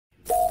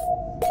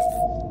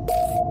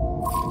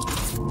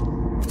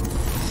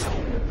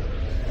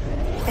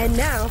And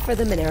now for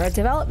the Monero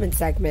development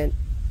segment.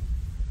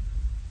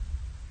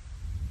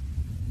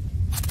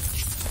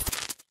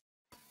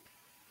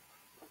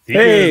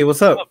 Hey,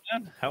 what's up?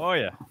 Man? How are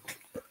you?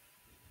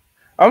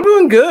 I'm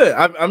doing good.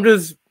 I'm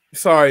just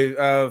sorry,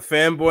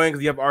 fanboying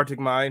because you have Arctic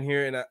Mind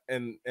here,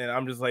 and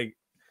I'm just like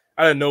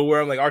out of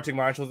nowhere. I'm like Arctic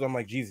Mind shows. I'm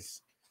like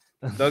Jesus,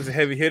 Doug's a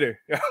heavy hitter.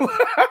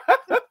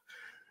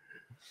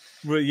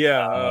 But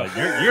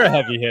yeah, you're a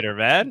heavy hitter,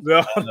 man.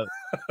 No.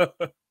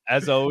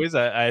 As always,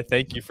 I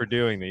thank you for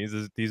doing these.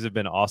 These have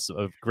been awesome,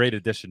 a great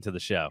addition to the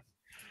show.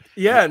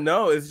 Yeah,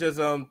 no, it's just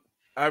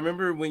I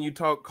remember when you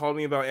called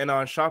me about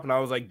Anon Shop, and I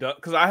was like, Doug,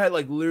 because I had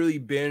like literally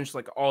binged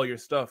like all your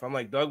stuff. I'm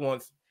like, Doug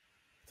wants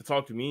to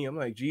talk to me. I'm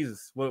like,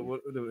 Jesus,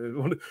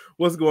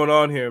 what's going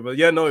on here? But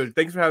yeah, no,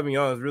 thanks for having me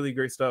on. It's really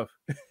great stuff.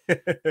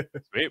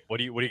 Sweet. What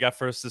do you got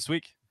for us this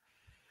week?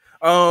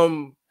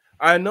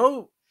 I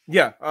know.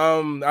 Yeah,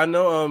 I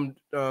know.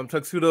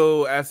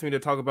 Tuxedo asked me to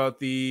talk about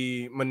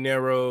the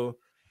Monero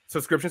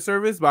subscription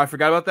service, but I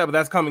forgot about that. But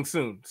that's coming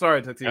soon.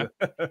 Sorry, Tuxedo.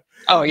 Yeah.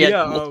 Oh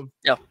yeah,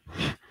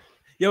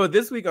 Yeah, but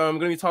this week I'm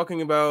going to be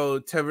talking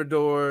about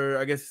Teverdor,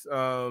 I guess,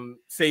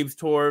 saves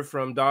Tor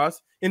from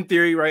DOS. In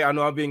theory, right? I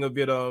know I'm being a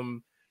bit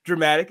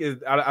dramatic.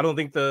 I don't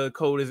think the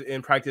code is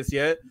in practice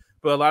yet,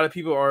 but a lot of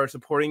people are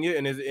supporting it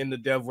and is in the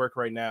dev work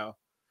right now.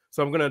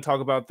 So I'm going to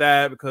talk about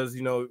that because,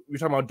 you know, we're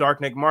talking about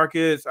darknet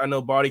markets. I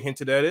know Body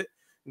hinted at it.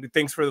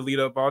 Thanks for the lead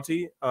up,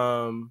 Body.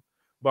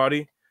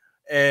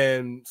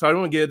 And so I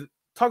want to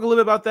talk a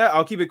little bit about that.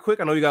 I'll keep it quick.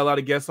 I know you got a lot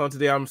of guests on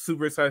today. I'm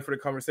super excited for the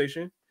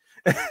conversation.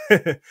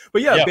 But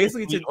yeah,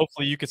 basically,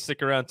 hopefully you could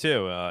stick around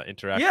too,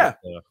 interact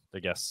with the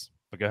guests.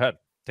 But go ahead,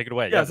 take it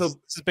away. Yeah, so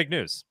this is big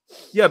news.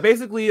 Yeah,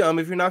 basically,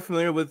 if you're not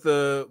familiar with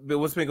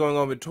what's been going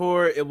on with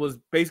Tor, it was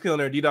basically on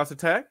their DDoS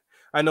attack.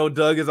 I know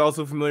Doug is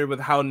also familiar with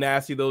how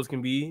nasty those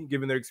can be,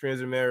 given their experience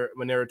in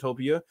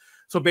Monerotopia.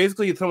 So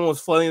basically, someone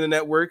was flooding the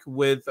network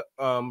with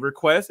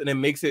requests, and it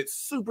makes it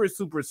super,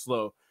 super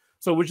slow.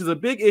 So, which is a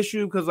big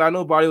issue because I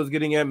know Body was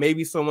getting at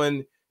maybe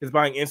someone is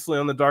buying instantly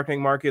on the darknet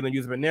market and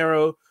using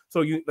Monero.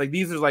 So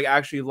these are like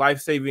actually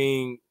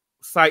life-saving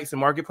sites and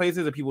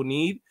marketplaces that people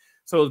need.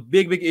 So it's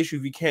big issue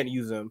if you can't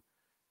use them.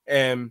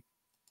 And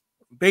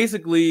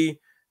basically,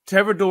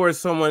 Teverdor is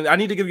someone I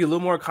need to give you a little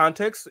more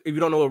context. If you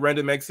don't know what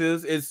RandomX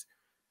is, it's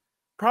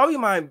probably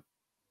when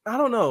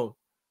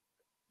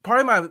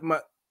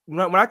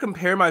I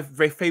compare my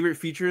favorite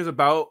features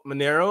about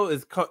Monero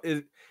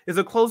is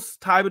a close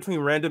tie between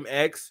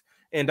RandomX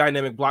and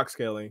dynamic block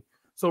scaling.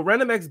 So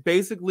RandomX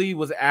basically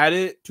was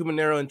added to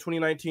Monero in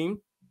 2019,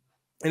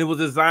 and it was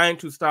designed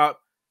to stop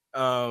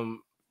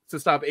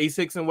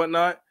ASICs and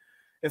whatnot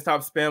and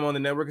stop spam on the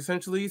network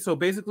essentially. So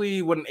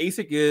basically what an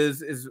ASIC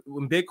is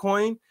in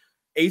Bitcoin,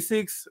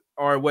 ASICs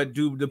are what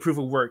do the proof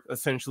of work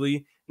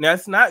essentially. And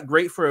that's not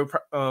great for a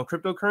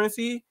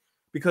cryptocurrency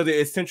because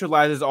it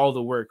centralizes all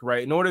the work,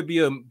 right? In order to be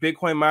a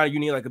Bitcoin miner, you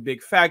need like a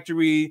big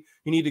factory.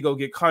 You need to go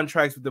get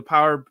contracts with the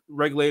power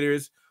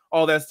regulators,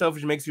 all that stuff,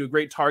 which makes you a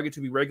great target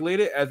to be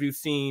regulated, as we've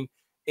seen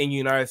in the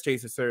United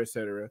States, et cetera, et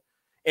cetera.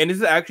 And this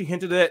is actually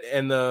hinted at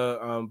in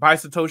the by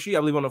Satoshi, I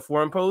believe, on a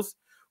forum post.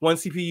 1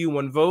 CPU,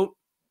 1 vote.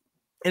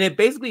 And it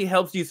basically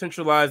helps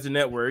decentralize the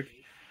network.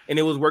 And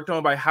it was worked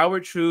on by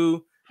Howard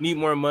True, Need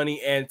More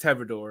Money, and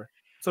Teverdor.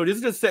 So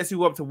this just sets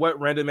you up to what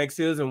RandomX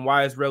is and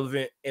why it's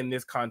relevant in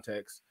this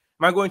context.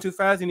 Am I going too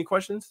fast? Any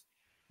questions?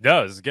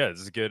 No, this is good.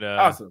 This is a good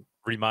awesome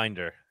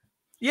reminder.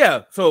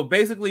 Yeah, so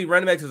basically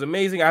RandomX is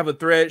amazing. I have a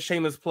thread,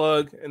 shameless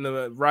plug, in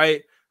the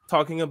right,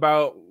 talking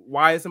about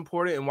why it's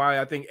important and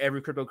why I think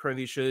every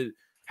cryptocurrency should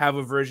have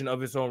a version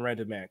of its own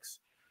RandomX.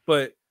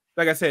 But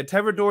like I said,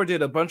 Teverdor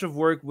did a bunch of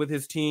work with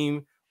his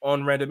team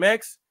on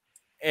RandomX,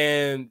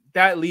 and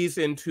that leads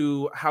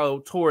into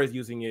how Tor is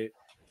using it.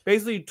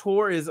 Basically,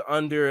 Tor is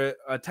under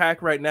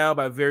attack right now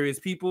by various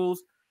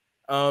peoples,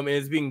 and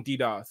it's being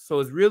DDoS. So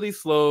it's really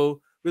slow,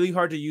 really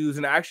hard to use,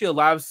 and actually a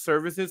lot of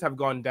services have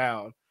gone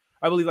down.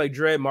 I believe like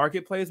Dread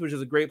Marketplace, which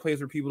is a great place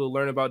for people to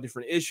learn about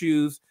different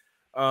issues.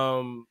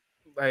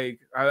 I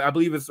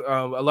believe it's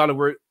a lot of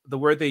the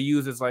word they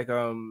use is like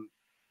harm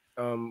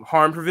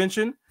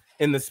prevention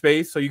in the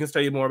space, so you can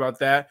study more about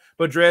that.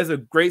 But Dread is a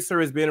great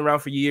service, been around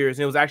for years,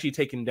 and it was actually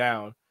taken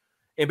down.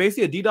 And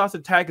basically, a DDoS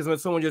attack is when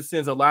someone just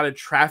sends a lot of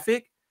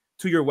traffic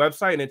to your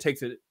website, and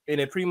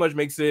it pretty much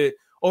makes it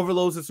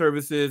overloads the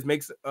services,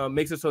 makes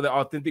it so that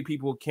authentic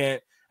people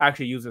can't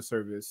actually use the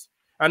service.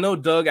 I know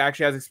Doug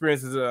actually has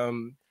experiences.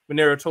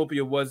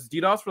 Monerotopia was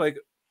DDoS for like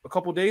a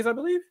couple days, I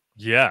believe.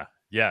 Yeah,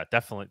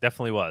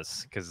 definitely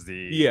was, because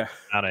the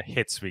amount of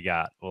hits we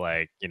got,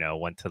 like,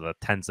 went to the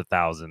tens of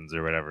thousands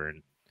or whatever,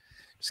 and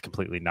just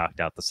completely knocked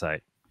out the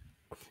site.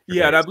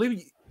 Yeah, and I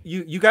believe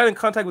you got in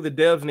contact with the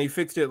devs and they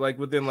fixed it like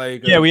within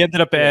like we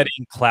ended up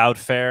adding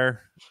Cloudflare,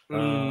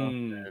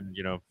 and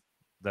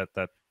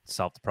that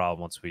solved the problem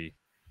once we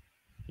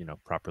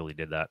properly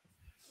did that.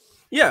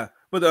 Yeah,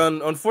 but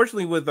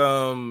unfortunately with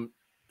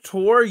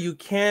Tor you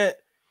can't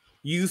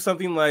use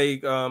something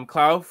like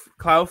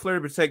Cloudflare to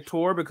protect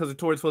Tor because the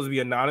Tor is supposed to be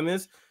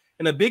anonymous.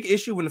 And a big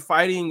issue when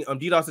fighting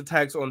DDoS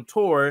attacks on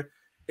Tor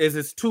is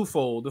it's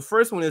twofold. The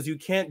first one is you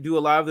can't do a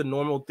lot of the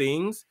normal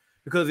things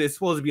because it's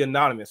supposed to be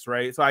anonymous,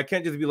 right? So I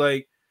can't just be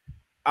like,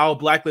 I'll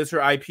blacklist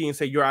your IP and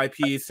say your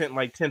IP sent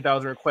like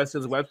 10,000 requests to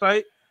the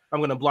website. I'm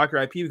going to block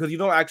your IP because you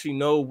don't actually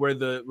know where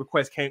the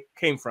request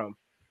came from.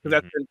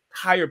 Because that's the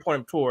entire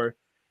point of Tor.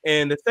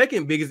 And the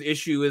second biggest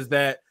issue is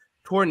that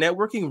Tor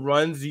networking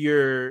runs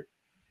your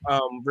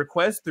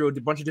requests through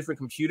a bunch of different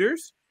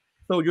computers.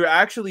 So you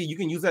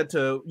can use that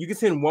you can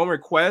send one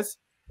request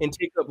and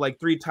take up like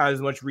 3 times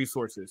as much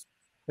resources.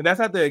 And that's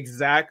not the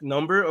exact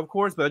number, of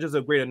course, but that's just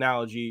a great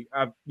analogy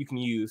you can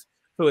use.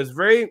 So it's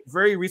very,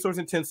 very resource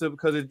intensive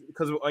because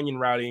of onion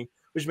routing,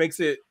 which makes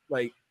it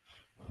like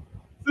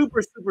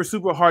super, super,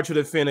 super hard to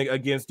defend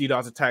against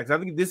DDoS attacks. I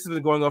think this has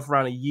been going on for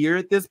around a year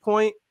at this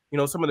point. You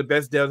know, some of the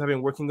best devs have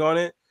been working on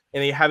it,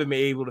 and they haven't been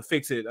able to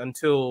fix it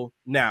until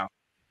now.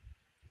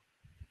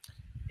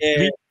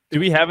 And do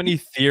we have any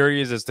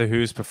theories as to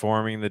who's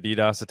performing the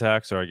DDoS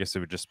attacks, or I guess it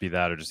would just be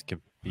that, or just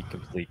be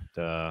complete,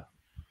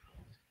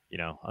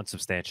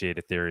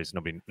 unsubstantiated theories?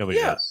 Nobody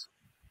knows.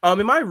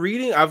 In my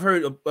reading, I've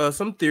heard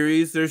some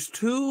theories. There's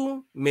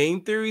 2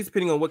 main theories,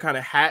 depending on what kind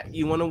of hat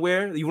you want to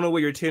wear. You want to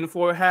wear your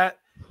tinfoil hat.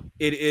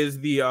 It is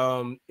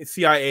the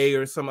CIA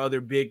or some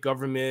other big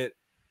government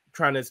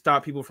trying to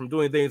stop people from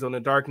doing things on the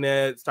dark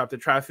net, stop the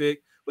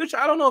traffic, which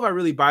I don't know if I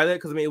really buy that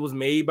because, it was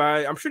made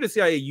by, I'm sure the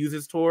CIA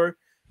uses Tor,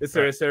 et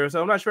cetera.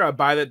 So I'm not sure I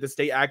buy that the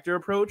state actor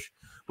approach.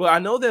 But I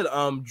know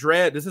that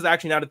Dread, this is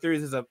actually not a theory,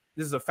 this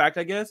is a fact,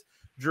 I guess.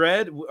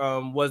 Dread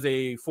was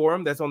a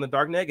forum that's on the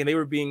darknet, and they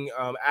were being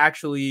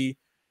actually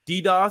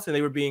DDoS, and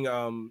they were being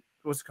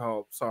what's it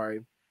called? Sorry,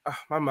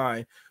 my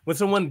mind. When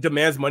someone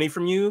demands money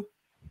from you,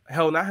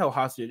 not held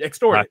hostage,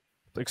 extorted.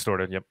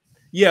 Extorted, yep.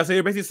 Yeah, so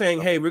they're basically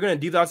saying, hey, we're going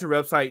to DDoS your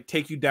website,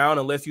 take you down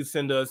unless you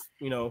send us,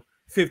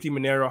 50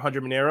 Monero,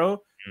 100 Monero.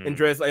 And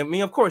Dread's like,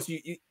 of course,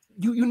 you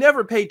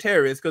never pay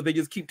terrorists because they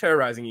just keep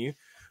terrorizing you.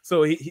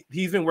 So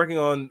he's been working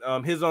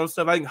on his own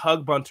stuff. I think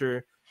Hug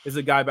Bunter is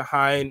the guy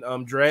behind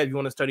Dread, if you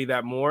want to study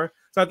that more.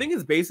 So I think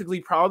it's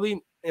basically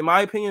probably, in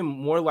my opinion,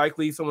 more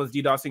likely someone's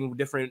DDoSing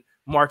different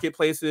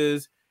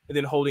marketplaces and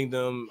then holding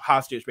them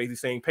hostage, basically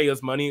saying, pay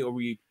us money or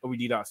we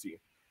DDoS you.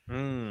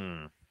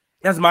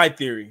 That's my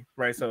theory,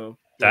 right? So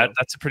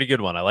that's a pretty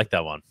good one. I like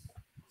that one.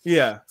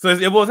 Yeah. So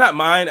it's not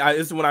mine.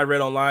 It's the one I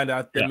read online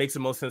that makes the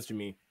most sense to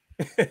me.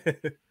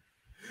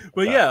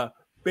 But yeah,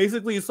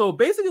 basically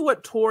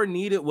what Tor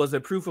needed was a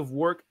proof of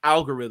work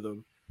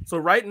algorithm. So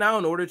right now,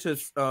 in order to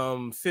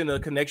send a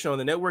connection on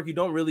the network, you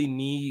don't really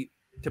need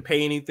to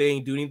pay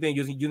anything, do anything.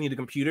 You need a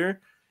computer,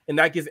 and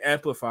that gets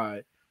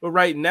amplified. But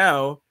right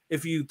now,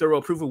 if you throw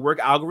a proof of work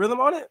algorithm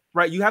on it,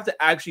 right, you have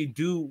to actually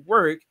do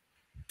work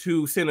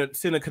to send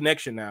a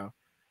connection now.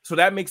 So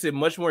that makes it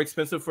much more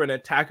expensive for an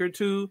attacker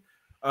to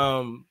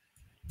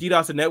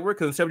DDoS a network,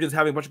 because instead of just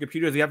having a bunch of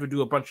computers, you have to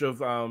do a bunch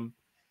of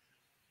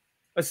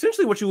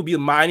essentially what you will be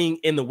mining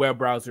in the web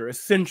browser,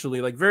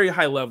 essentially, like very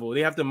high level.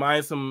 They have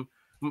to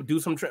do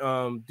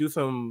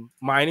some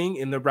mining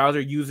in the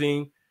browser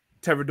using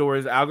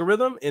Tevrador's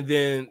algorithm, and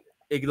then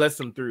it lets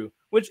them through,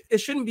 which it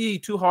shouldn't be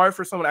too hard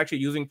for someone actually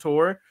using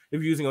Tor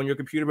if you're using on your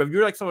computer. But if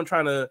you're like someone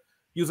trying to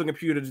use a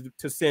computer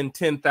to send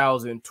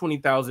 10,000,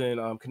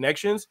 20,000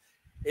 connections,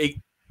 it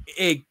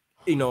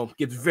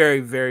gets very,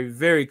 very,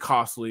 very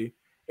costly,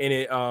 and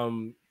it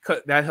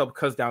that helps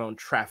cut down on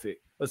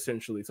traffic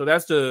essentially. So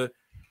that's the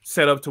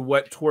setup to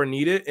what Tor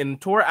needed, and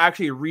Tor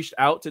actually reached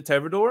out to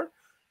Tevrador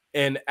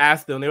and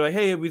asked them. They were like,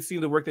 "Hey, we've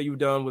seen the work that you've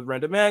done with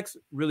RandomX,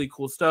 really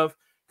cool stuff.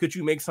 Could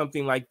you make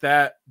something like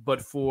that,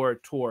 but for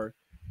Tor?"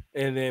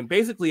 And then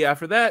basically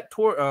after that,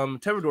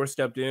 Tevrador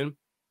stepped in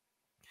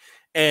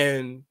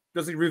and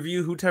just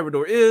review who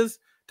Tevrador is.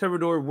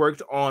 Tevrador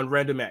worked on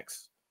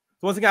RandomX.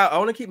 So once again, I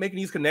want to keep making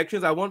these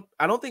connections. I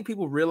don't think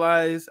people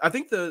realize. I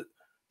think the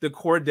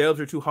core devs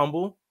are too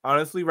humble,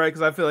 honestly, right?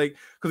 Because I feel like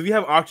we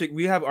have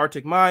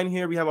Arctic Mind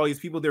here, we have all these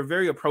people. They're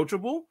very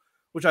approachable,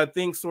 which I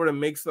think sort of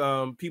makes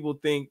people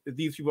think that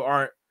these people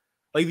aren't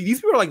like these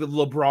people are like the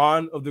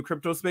LeBron of the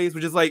crypto space,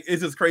 which is like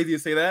it's just crazy to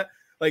say that.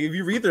 Like if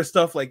you read their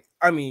stuff, like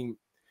I mean,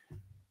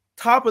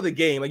 top of the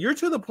game. Like you're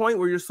to the point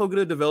where you're so good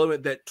at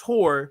development that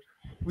Tor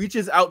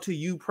reaches out to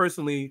you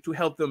personally to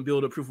help them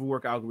build a proof of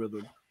work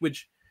algorithm,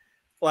 which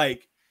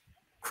like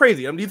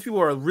crazy. I mean, these people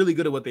are really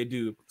good at what they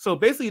do. So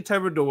basically,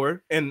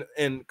 Tevrador and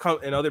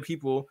other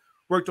people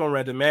worked on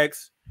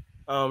RandomX.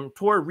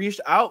 Tor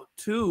reached out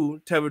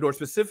to Tevrador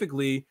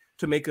specifically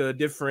to make a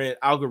different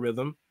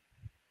algorithm.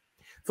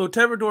 So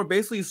Tevrador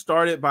basically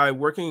started by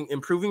improving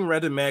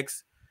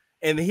RandomX,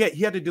 and he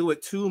had to deal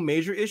with 2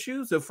 major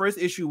issues. The first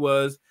issue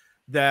was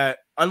that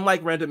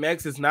unlike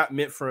RandomX, is not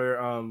meant for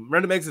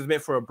RandomX is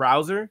meant for a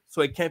browser,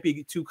 so it can't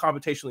be too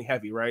computationally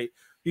heavy, right?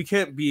 You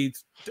can't be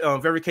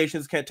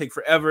verifications can't take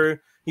forever. It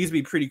needs to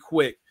be pretty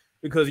quick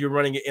because you're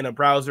running it in a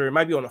browser. It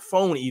might be on a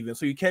phone even,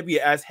 so you can't be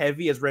as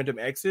heavy as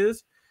RandomX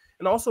is.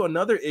 And also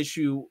another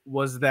issue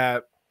was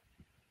that,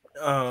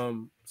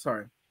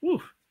 sorry,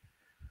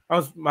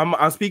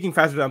 I'm speaking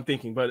faster than I'm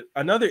thinking. But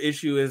another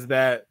issue is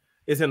that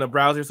it's in a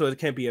browser, so it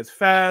can't be as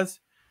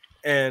fast.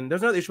 And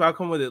there's another issue. I'll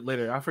come with it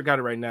later. I forgot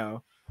it right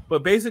now.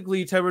 But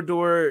basically,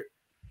 Tevrador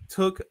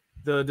took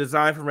the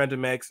design from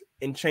RandomX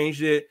and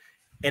changed it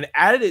and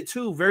added it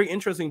to, very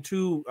interesting,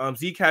 to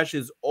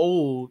Zcash's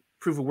old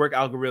proof of work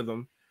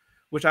algorithm,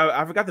 which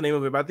I forgot the name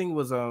of it, but I think it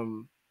was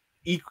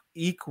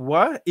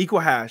equal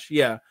hash.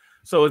 Yeah.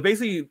 So it's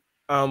basically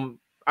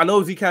I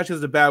know Zcash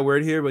is a bad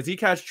word here, but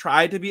Zcash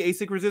tried to be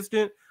ASIC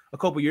resistant a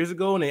couple years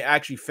ago and it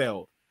actually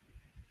failed,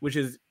 which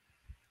is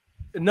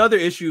another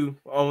issue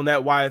on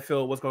that, why I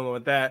feel what's going on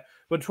with that.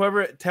 But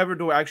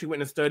Tevrador actually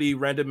went and studied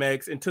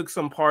RandomX and took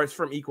some parts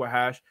from equal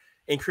hash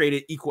and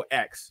created equal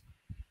X.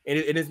 And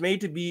it is made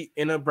to be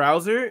in a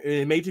browser, and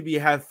it's made to be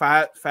have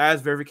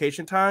fast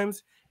verification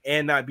times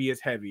and not be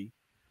as heavy.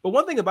 But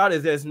one thing about it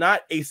is that it's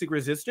not ASIC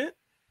resistant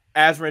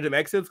as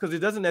RandomX is, because it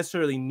doesn't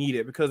necessarily need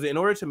it. Because in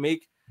order to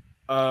make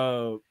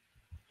an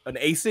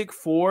ASIC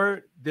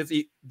for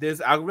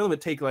this algorithm, it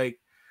take like,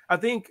 I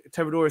think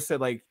Tevrador said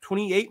like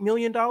 $28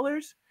 million.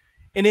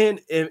 And then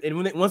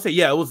once they,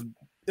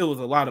 it was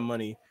a lot of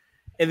money.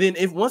 And then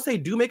once they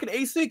do make an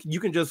ASIC, you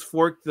can just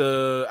fork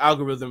the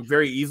algorithm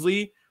very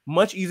easily,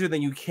 much easier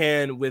than you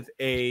can with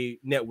a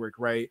network,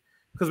 right?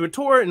 Because with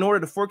Tor, in order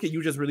to fork it,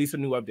 you just release a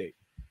new update,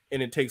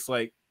 and it takes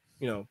like,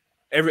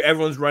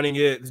 everyone's running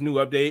it, it's a new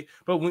update.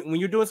 But when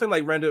you're doing something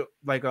like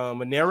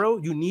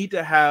Monero,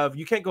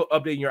 you can't go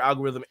updating your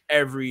algorithm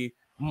every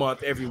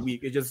month, every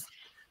week. It just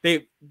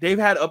they've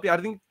had update.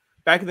 I think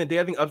back in the day,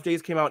 I think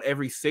updates came out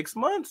every 6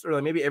 months or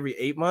like maybe every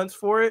 8 months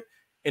for it.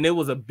 And it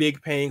was a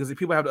big pain because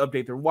people have to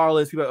update their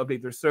wallets, people have to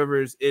update their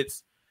servers.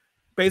 It's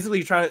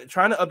basically trying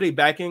to update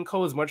backend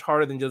code is much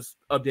harder than just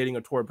updating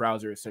a Tor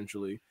browser,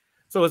 essentially.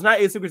 So it's not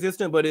ASIC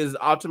resistant, but it is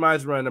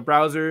optimized to run in a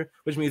browser,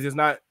 which means it's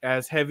not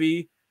as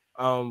heavy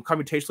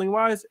computationally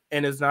wise,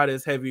 and it's not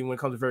as heavy when it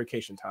comes to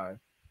verification time.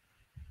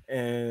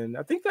 And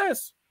I think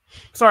that's...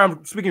 Sorry,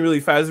 I'm speaking really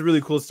fast. It's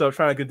really cool stuff.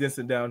 Trying to condense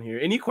it down here.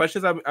 Any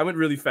questions? I went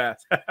really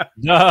fast.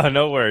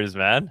 No worries,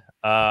 man.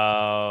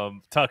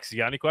 Tux, you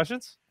got any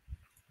questions?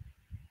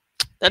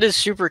 That is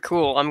super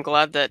cool. I'm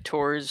glad that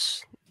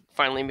Tor's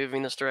finally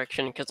moving this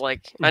direction, because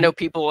I know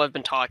people have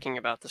been talking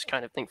about this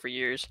kind of thing for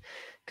years.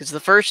 Because the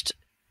first,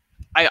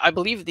 I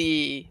believe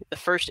the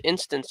first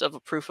instance of a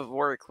proof of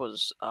work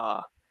was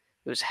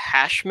it was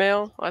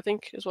Hashmail, I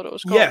think is what it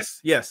was called.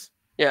 Yes.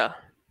 Yeah,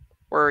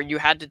 where you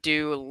had to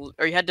do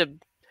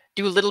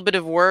a little bit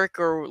of work,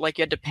 or like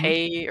you had to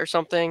pay or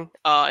something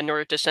in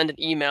order to send an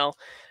email.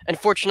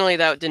 Unfortunately,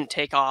 that didn't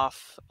take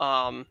off,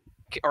 or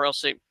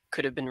else it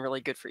could have been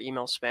really good for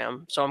email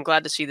spam. So I'm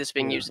glad to see this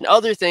being used in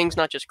other things,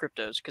 not just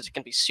cryptos, because it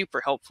can be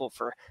super helpful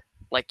for,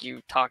 like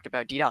you talked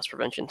about, DDoS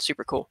prevention.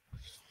 Super cool.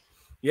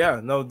 Yeah,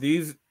 no,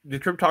 the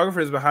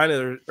cryptographers behind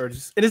it are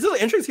just, and it's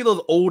really interesting to see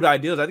those old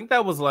ideas. I think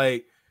that was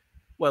like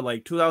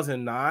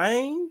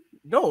 2009?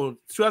 No,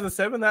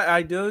 2007. That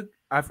idea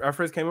I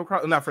first came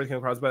across, not first came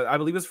across, but I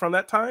believe it's from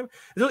that time.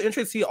 It's really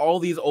interesting to see all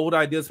these old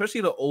ideas, especially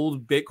the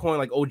old Bitcoin,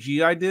 like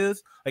OG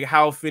ideas, like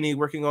Hal Finney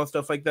working on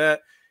stuff like that,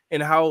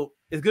 and how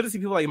it's good to see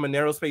people like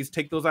Monero Space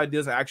take those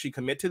ideas and actually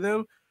commit to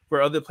them,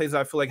 where other places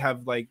I feel like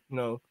have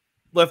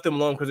left them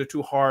alone because they're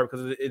too hard,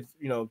 because it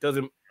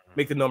doesn't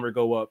make the number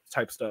go up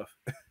type stuff.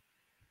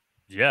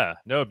 Yeah,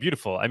 no,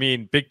 beautiful. I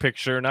mean, big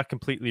picture, not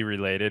completely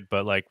related, but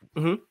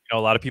a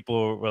lot of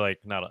people were like,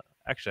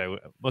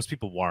 most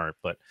people weren't,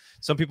 but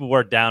some people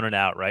were down and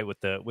out, right, with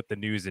the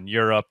news in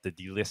Europe, the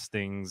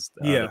delistings,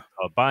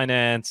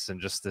 Binance,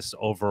 and just this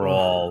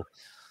overall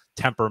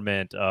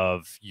temperament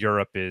of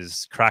Europe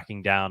is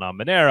cracking down on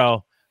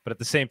Monero. But at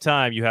the same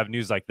time, you have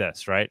news like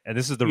this, right? And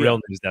this is the real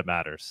news that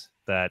matters,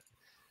 that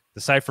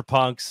the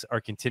cypherpunks are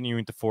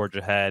continuing to forge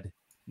ahead.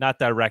 Not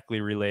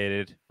directly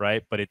related,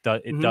 right? But it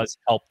does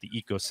help the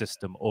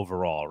ecosystem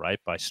overall, right?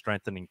 By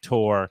strengthening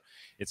Tor,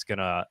 it's going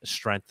to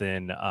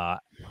strengthen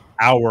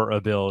our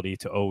ability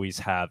to always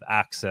have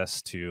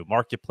access to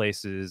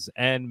marketplaces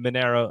and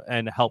Monero,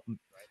 and help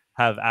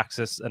have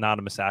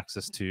anonymous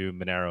access to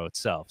Monero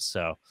itself.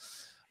 So,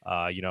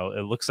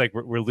 it looks like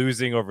we're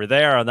losing over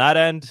there on that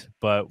end,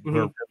 but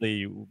we're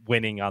really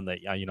winning on the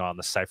on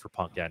the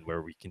cypherpunk end,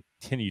 where we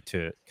continue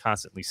to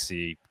constantly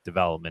see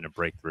development and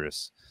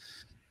breakthroughs.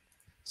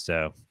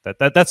 So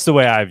that's the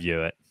way I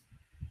view it.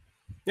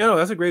 Yeah, no,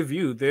 that's a great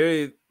view.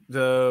 The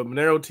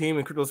Monero team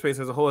and crypto space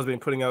as a whole has been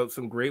putting out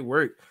some great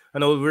work. I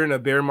know we're in a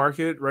bear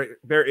market, right?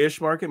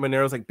 Bearish market.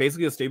 Monero's like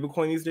basically a stable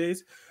coin these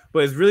days,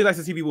 but it's really nice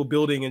to see people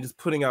building and just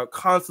putting out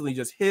constantly,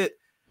 just hit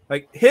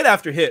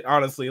after hit.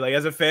 Honestly, like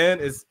as a fan,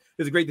 it's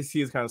great to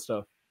see this kind of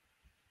stuff.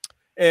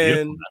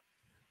 And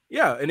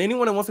and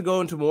anyone that wants to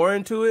go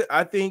into it,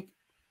 I think.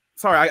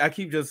 Sorry, I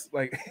keep just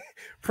like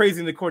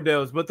praising the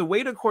Cordels, but the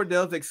way the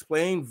Cordels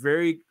explain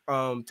very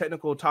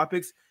technical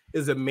topics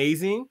is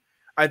amazing.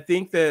 I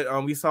think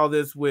that we saw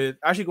this with,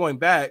 actually going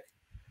back,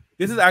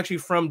 this is actually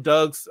from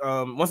Doug's,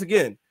 once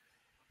again,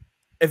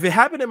 if it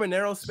happened in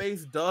Monero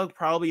space, Doug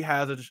probably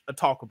has a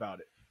talk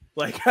about it.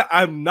 Like,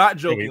 I'm not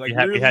joking. We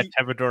had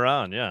Tevrador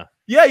on, yeah.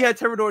 Yeah, you had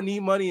Tevrador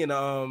Need Money and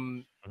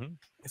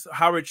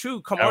Howard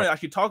Chu come on and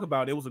actually talk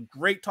about it. It was a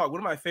great talk. One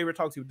of my favorite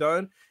talks you've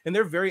done. And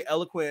they're very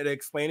eloquent at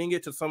explaining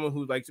it to someone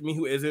who, like to me,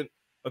 who isn't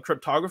a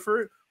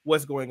cryptographer,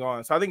 what's going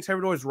on. So I think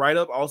Terrador's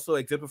write-up also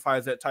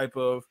exemplifies that type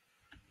of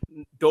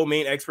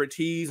domain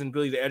expertise and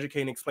ability to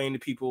educate and explain to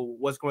people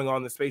what's going on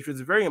in the space, which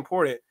is very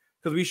important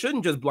because we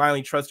shouldn't just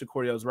blindly trust the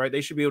tutorials, right?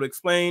 They should be able to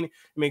explain,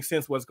 make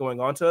sense what's going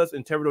on to us.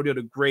 And Terrador did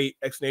a great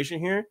explanation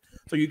here.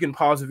 So you can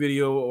pause the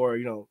video or,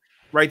 you know,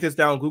 write this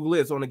down, Google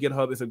it. It's on the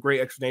GitHub. It's a great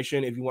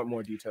explanation if you want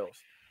more details.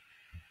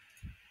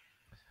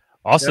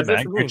 Awesome,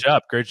 man. Great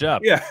job. Great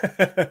job. Yeah.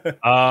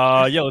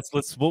 Yeah,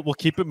 we'll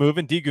keep it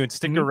moving. DGoon,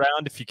 stick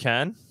around if you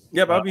can.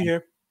 Yep, I'll be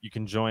here. You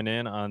can join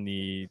in on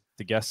the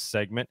guest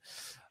segment.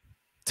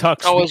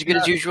 Tux, always good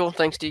as usual.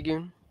 Thanks,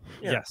 DGoon.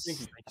 Yes. Thank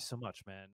you so much, man.